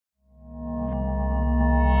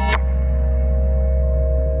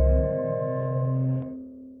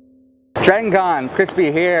DragonCon,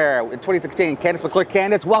 Crispy here in 2016. Kandyse McClure.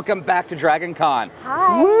 Kandyse, welcome back to DragonCon.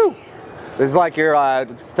 Hi. Woo! This is like your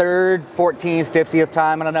third, 14th, 50th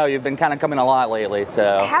time. I don't know. You've been kind of coming a lot lately,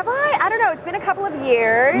 so. Have I? I don't know. It's been a couple of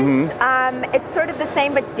years. It's sort of the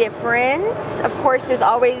same but different. Of course, there's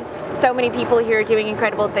always so many people here doing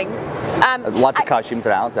incredible things. Lots of costumes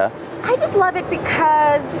out. I just love it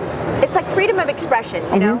because it's like freedom of expression.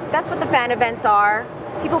 You know, that's what the fan events are.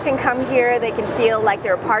 People can come here, they can feel like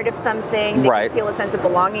they're a part of something, they can feel a sense of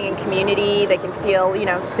belonging and community, they can feel, you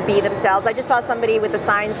know, to be themselves. I just saw somebody with a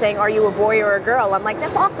sign saying, "Are you a boy or a girl?" I'm like,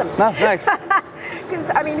 that's awesome. Oh, nice.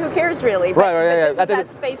 Because, I mean, who cares really? But, Right. But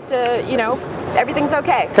that space to, you know, everything's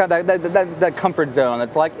okay. Kind of that comfort zone.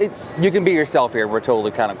 It's like, you can be yourself here. We're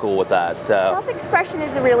totally kind of cool with that. So self-expression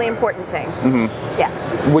is a really important thing. Yeah.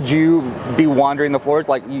 Would you be wandering the floors?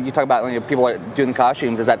 Like, you talk about, you know, people doing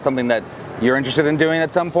costumes. Is that something that you're interested in doing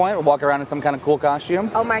at some point? Walk around in some kind of cool costume?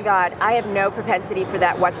 Oh my God, I have no propensity for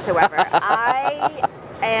that whatsoever. I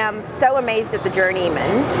am so amazed at the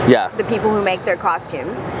journeymen, the people who make their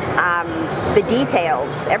costumes, the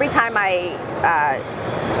details. Every time I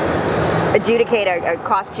adjudicate a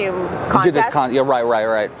costume contest,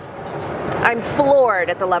 right. I'm floored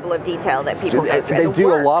at the level of detail that people go through. They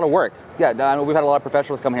do a lot of work. Yeah, we've had a lot of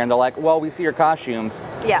professionals come here and they're like, well, we see your costumes.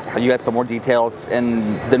 Yeah. You guys put more details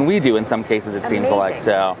in than we do in some cases, it seems like.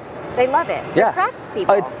 So they love it. They're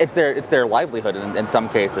craftspeople. It's their livelihood in some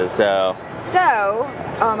cases. So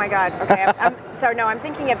oh my God. Okay. I'm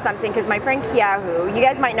thinking of something because my friend Kiahu, you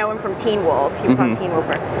guys might know him from Teen Wolf. He was on Teen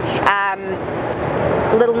Wolfer.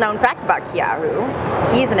 Little known fact about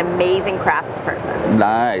Kiahu, he is an amazing craftsperson.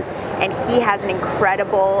 Nice. And he has an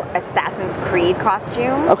incredible Assassin's Creed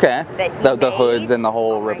costume. Okay. That he the hoods and the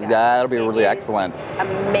whole that'll be really excellent.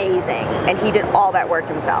 Amazing. And he did all that work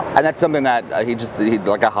himself. And that's something that he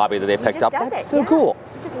like a hobby that they picked up. That's so cool.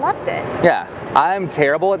 He just loves it. Yeah. I'm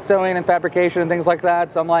terrible at sewing and fabrication and things like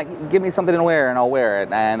that, so I'm like, give me something to wear and I'll wear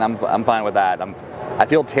it, and I'm fine with that. I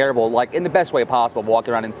feel terrible, like in the best way possible,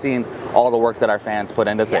 walking around and seeing all the work that our fans put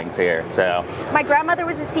into things here. So my grandmother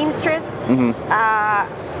was a seamstress,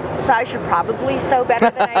 so I should probably sew better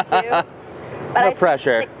than I do. But I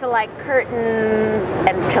stick to like curtains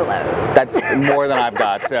and pillows. That's more than I've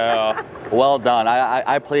got. So well done.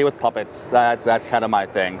 I play with puppets. That's kind of my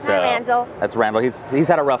thing. So hi, Randall. That's Randall. He's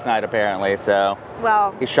had a rough night apparently. So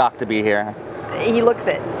he's shocked to be here. He looks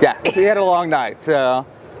it. Yeah, he had a long night.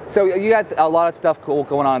 So you got a lot of stuff cool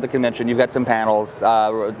going on at the convention. You've got some panels. You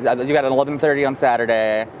got an 11:30 on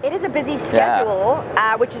Saturday. It is a busy schedule,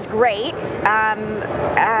 which is great.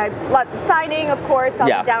 Signing, of course.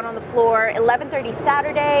 I'll be down on the floor. 11:30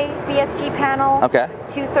 Saturday, BSG panel. Okay.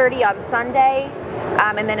 2:30 on Sunday.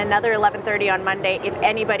 And then another 11:30 on Monday, if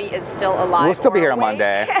anybody is still alive. We'll still be here on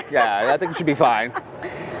Monday. Yeah, I think it should be fine.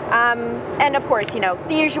 And of course, you know,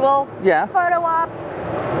 the usual photo ops,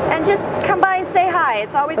 and just come by and say hi.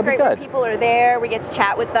 It's always great when people are there. We get to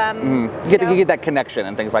chat with them. You get that connection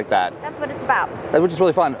and things like that. That's what it's about. Which is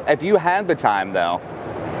really fun. If you had the time, though,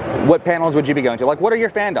 what panels would you be going to? Like, what are your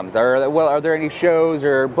fandoms? Are there any shows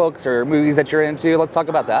or books or movies that you're into? Let's talk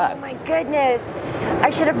about that. Oh my goodness. I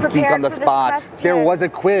should have prepared Geek on the for spot. this question. There was a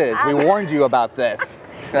quiz. We warned you about this.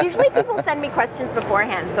 Usually people send me questions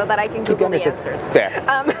beforehand so that I can Google the answers. Fair.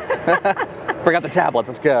 Bring out the tablet.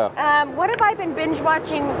 Let's go. What have I been binge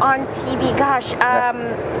watching on TV? Gosh.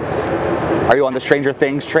 Are you on the Stranger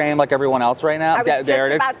Things train like everyone else right now? I was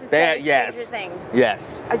just about to say Stranger Things.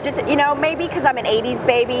 Yes. I was just, you know, maybe because I'm an 80s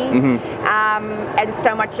baby, and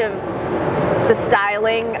so much of the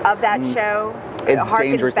styling of that show harkens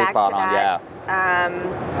dangerously back spot to on, that.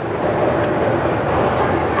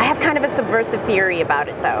 I have kind of a subversive theory about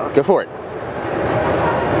it, though. Go for it.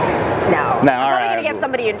 No. I'm probably going to get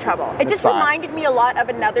somebody in trouble. It just reminded me a lot of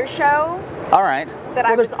another show. That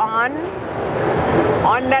I was on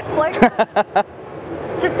Netflix.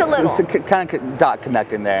 Just a little. It's kind of dot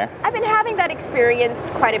connecting there. I've been having that experience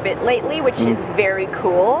quite a bit lately, which is very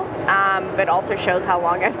cool, but also shows how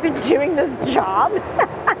long I've been doing this job.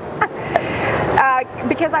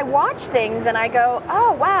 Because I watch things and I go,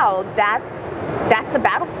 oh wow, that's a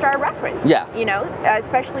Battlestar reference. Yeah. You know,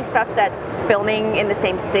 especially stuff that's filming in the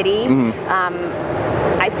same city.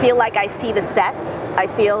 I feel like I see the sets. I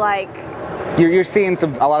feel like you're seeing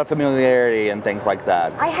a lot of familiarity and things like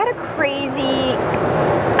that. I had a crazy,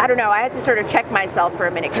 I don't know, I had to sort of check myself for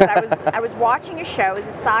a minute because I was watching a show. It was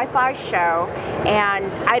a sci-fi show,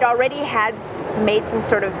 and I'd already made some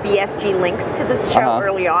sort of BSG links to this show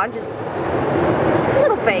early on, just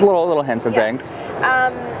little things. Little hints and things.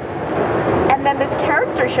 And then this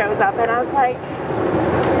character shows up, and I was like,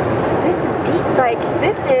 this is deep. Like,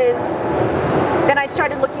 this is... Then I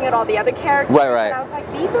started looking at all the other characters, and I was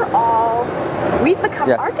like, these are all... We've become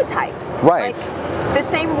archetypes. Right. Like, the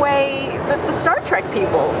same way that the Star Trek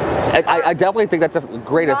people. I definitely think that's a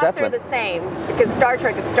great assessment. They're the same, because Star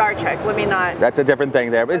Trek is Star Trek. Let me not... That's a different thing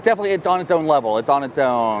there. But it's definitely, it's on its own level. It's on its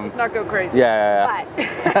own... Let's not go crazy. Yeah.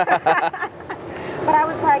 But... But I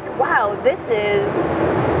was like, wow, this is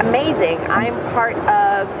amazing. I'm part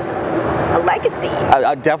of a legacy.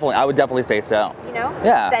 I would definitely say so. You know?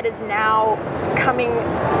 Yeah. That is now coming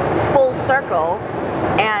full circle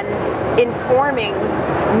and informing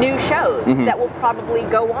new shows that will probably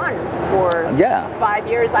go on for 5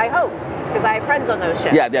 years, I hope. Because I have friends on those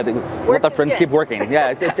shows. Yeah, let the friends keep working.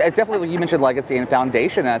 Yeah, it's definitely, you mentioned legacy and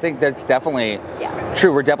foundation, and I think that's definitely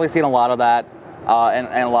true. We're definitely seeing a lot of that.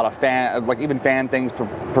 And a lot of even fan things,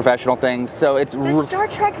 professional things. So it's the Star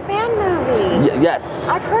Trek fan movie. Yes,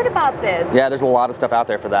 I've heard about this. Yeah, there's a lot of stuff out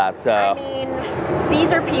there for that. So I mean,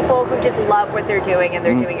 these are people who just love what they're doing, and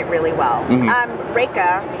they're doing it really well.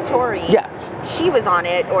 Reika Tori. Yes, she was on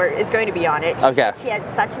it, or is going to be on it. She said she had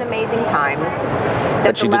such an amazing time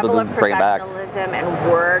that the level of professionalism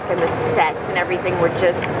and work and the sets and everything were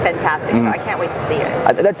just fantastic. So I can't wait to see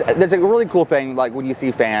it. That's a really cool thing. Like when you see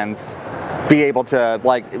fans be able to,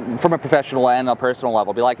 like, from a professional and a personal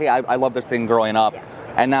level, be like, hey, I love this thing growing up,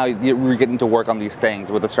 and now you're getting to work on these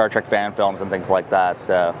things with the Star Trek fan films and things like that.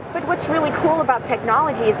 So. But what's really cool about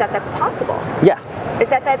technology is that that's possible. Yeah. Is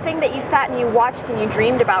that thing that you sat and you watched and you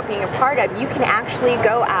dreamed about being a part of, you can actually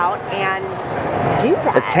go out and do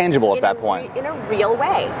that. It's tangible at that point. In a real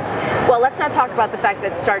way. Well, let's not talk about the fact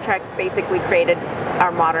that Star Trek basically created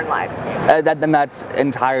our modern lives. And that's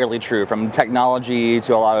entirely true. From technology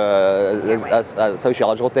to a lot of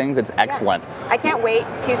sociological things, it's excellent. I can't wait.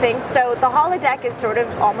 Two things. So the holodeck is sort of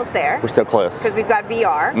almost there. We're so close. Because we've got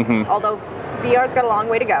VR, although VR's got a long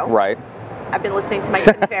way to go. Right. I've been listening to my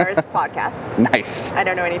Tim Ferriss podcasts. Nice. I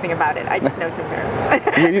don't know anything about it. I just know Tim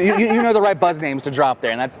Ferriss. you know the right buzz names to drop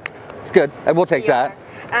there, and it's good. And we'll take that.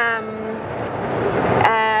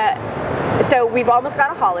 So we've almost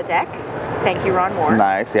got a holodeck. Thank you, Ron Moore.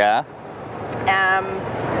 Nice, yeah.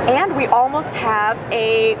 And we almost have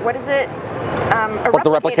a, what is it? The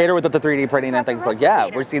replicator with the 3D printing and things like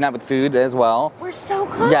we're seeing that with food as well. We're so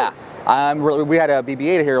close. Yeah, we had a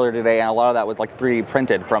BB-8 here earlier today, and a lot of that was like 3D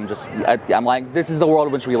printed from just. I'm like, this is the world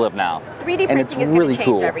in which we live now. 3D printing is going to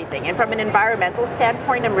change everything, and from an environmental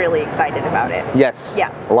standpoint, I'm really excited about it. Yes.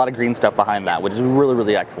 Yeah. A lot of green stuff behind that, which is really,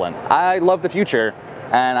 really excellent. I love the future,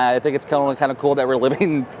 and I think it's kind of cool that we're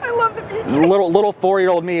living. I love the future. Little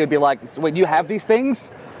 4-year-old me would be like, so wait, you have these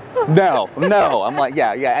things? No. I'm like,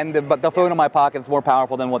 yeah, but the phone in my pocket is more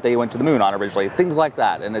powerful than what they went to the moon on originally. Things like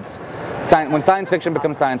that, and it's when science fiction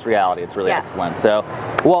becomes science reality, it's really excellent. So,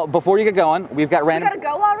 well, before you get going, we've got random. We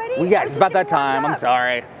gotta go already? Yeah, it's about that time. I'm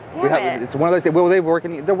sorry. It's one of those days. Well, they're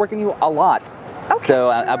working you a lot. Okay, so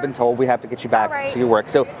I've been told we have to get you back to your work.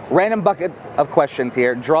 So, random bucket of questions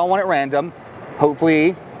here. Draw one at random.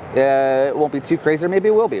 Hopefully. It won't be too crazy, or maybe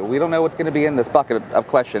it will be. We don't know what's going to be in this bucket of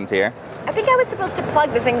questions here. I think I was supposed to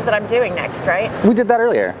plug the things that I'm doing next, right? We did that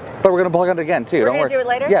earlier, but we're going to plug it again too. We're going to do it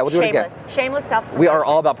later? Yeah, we'll do it again. Shameless self-promotion. We are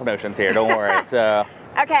all about promotions here, don't worry. So.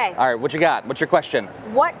 Okay. All right, what you got? What's your question?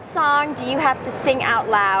 What song do you have to sing out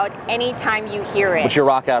loud anytime you hear it? What's your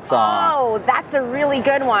rock out song? Oh, that's a really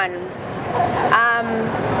good one.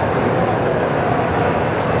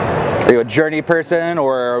 Are you a Journey person,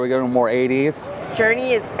 or are we going more 80s?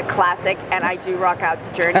 Journey is a classic, and I do rock out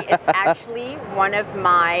to Journey. It's actually one of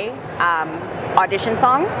my audition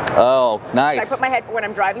songs. Oh, nice. So I put when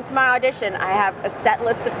I'm driving to my audition, I have a set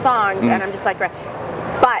list of songs, and I'm just like,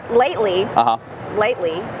 but lately,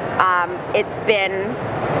 it's been.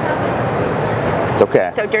 It's okay.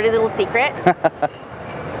 So Dirty Little Secret.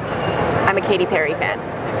 I'm a Katy Perry fan.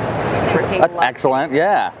 That's excellent.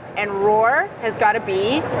 Yeah. And Roar has got to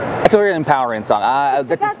be. It's a very empowering song.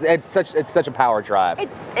 It's such a power drive.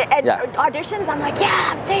 Auditions, I'm like,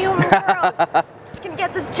 yeah, I'm taking over the world. Just gonna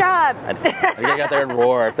get this job. You're gonna get there and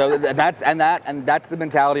roar. So that's the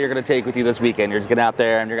mentality you're gonna take with you this weekend. You're just gonna get out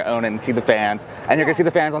there and you're gonna own it and see the fans. And you're gonna see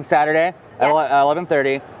the fans on Saturday at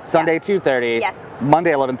 11:30, Sunday 2:30,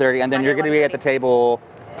 Monday 11:30, and then you're gonna be at the table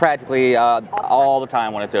practically all the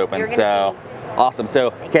time when it's open. So. Awesome.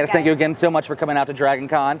 So, Kandyse, thank you again so much for coming out to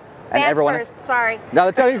DragonCon. And fans everyone first, sorry. No,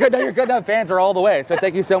 you're good. No, you're good. No, fans are all the way. So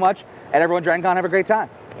thank you so much. And everyone, DragonCon, have a great time.